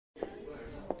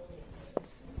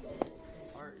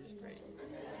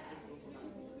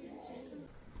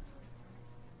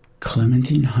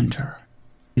Clementine Hunter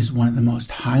is one of the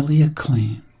most highly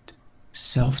acclaimed,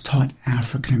 self-taught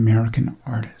African-American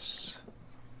artists.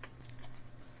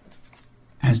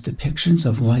 As depictions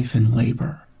of life and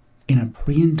labor in a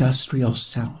pre-industrial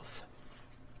South,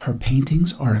 her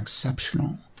paintings are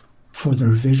exceptional for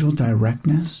their visual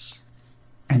directness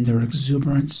and their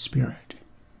exuberant spirit,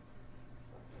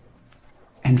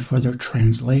 and for their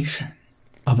translation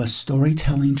of a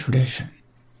storytelling tradition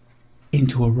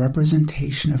into a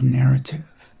representation of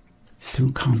narrative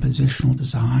through compositional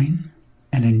design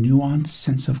and a nuanced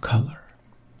sense of color.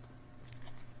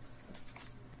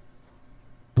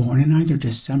 Born in either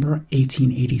December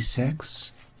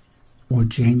 1886 or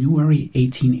January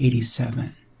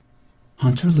 1887,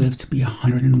 Hunter lived to be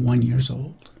 101 years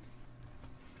old.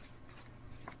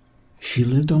 She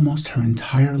lived almost her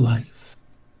entire life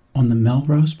on the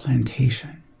Melrose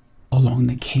Plantation along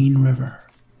the Cane River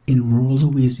in rural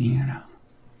Louisiana.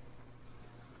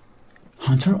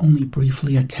 Hunter only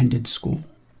briefly attended school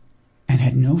and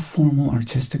had no formal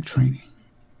artistic training.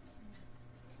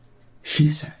 She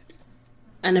said,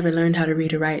 "I never learned how to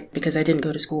read or write because I didn't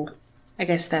go to school. I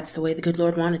guess that's the way the good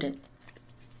Lord wanted it.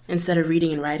 Instead of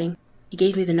reading and writing, He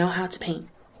gave me the know-how to paint."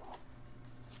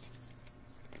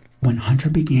 When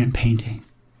Hunter began painting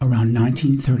around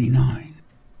 1939,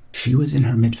 she was in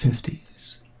her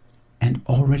mid-50s and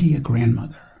already a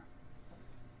grandmother.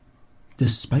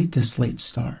 Despite this late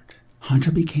start,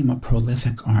 Hunter became a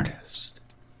prolific artist.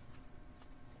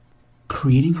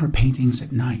 Creating her paintings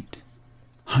at night,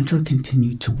 Hunter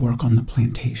continued to work on the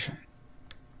plantation,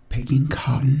 picking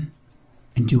cotton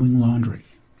and doing laundry,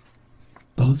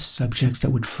 both subjects that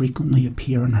would frequently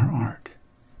appear in her art.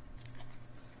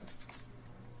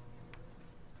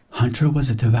 Hunter was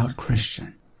a devout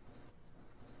Christian.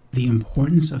 The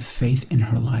importance of faith in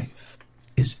her life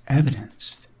is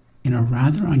evidenced in a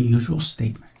rather unusual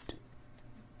statement.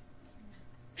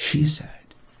 She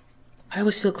said, "I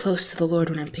always feel close to the Lord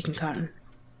when I'm picking cotton.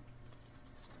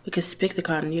 Because to pick the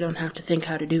cotton, you don't have to think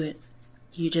how to do it.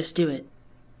 You just do it.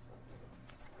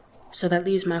 So that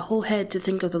leaves my whole head to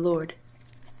think of the Lord.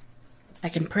 I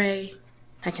can pray,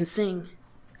 I can sing,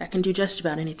 I can do just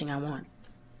about anything I want."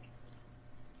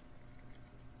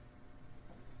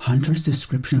 Hunter's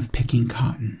description of picking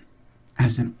cotton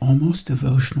as an almost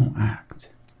devotional act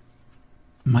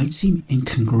might seem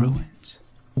incongruent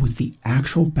with the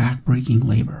actual backbreaking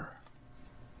labor.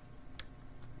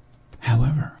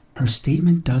 However, her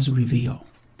statement does reveal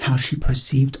how she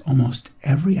perceived almost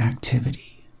every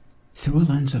activity through a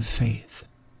lens of faith.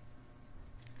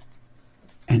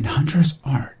 And Hunter's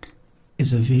art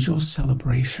is a visual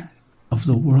celebration of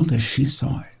the world as she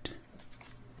saw it.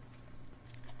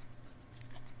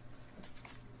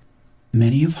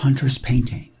 Many of Hunter's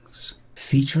paintings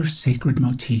feature sacred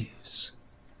motifs.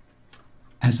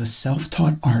 As a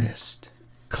self-taught artist,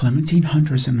 Clementine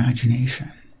Hunter's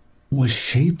imagination was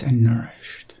shaped and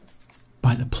nourished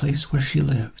by the place where she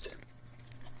lived.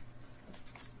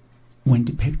 When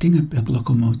depicting a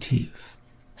biblical motif,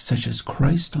 such as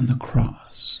Christ on the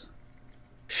cross,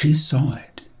 she saw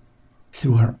it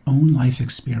through her own life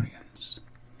experience.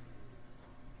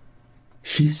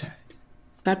 She said,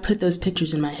 "God put those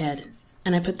pictures in my head,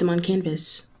 and I put them on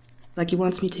canvas, like He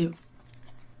wants me to."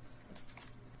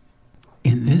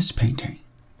 In this painting,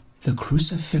 the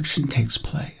crucifixion takes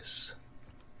place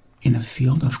in a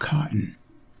field of cotton,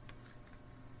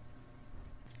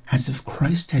 as if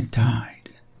Christ had died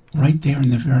right there in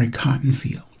the very cotton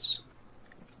fields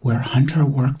where Hunter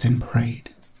worked and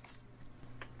prayed.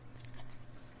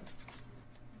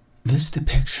 This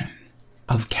depiction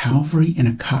of Calvary in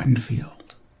a cotton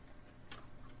field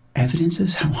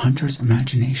evidences how Hunter's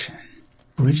imagination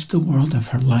bridged the world of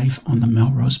her life on the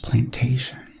Melrose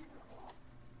Plantation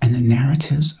and the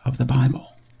narratives of the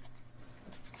Bible.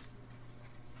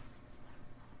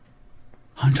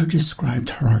 Hunter described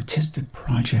her artistic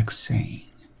projects saying,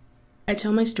 "I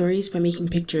tell my stories by making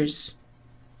pictures.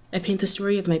 I paint the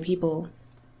story of my people,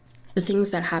 the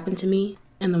things that happened to me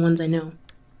and the ones I know.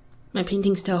 My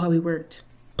paintings tell how we worked,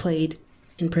 played,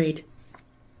 and prayed."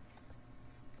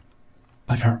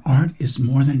 But her art is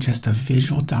more than just a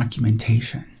visual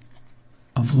documentation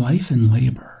of life and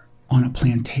labor on a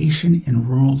plantation in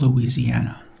rural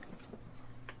Louisiana.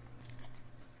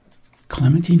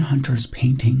 Clementine Hunter's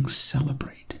paintings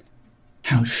celebrate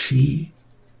how she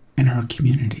and her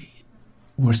community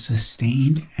were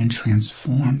sustained and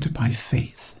transformed by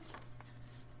faith.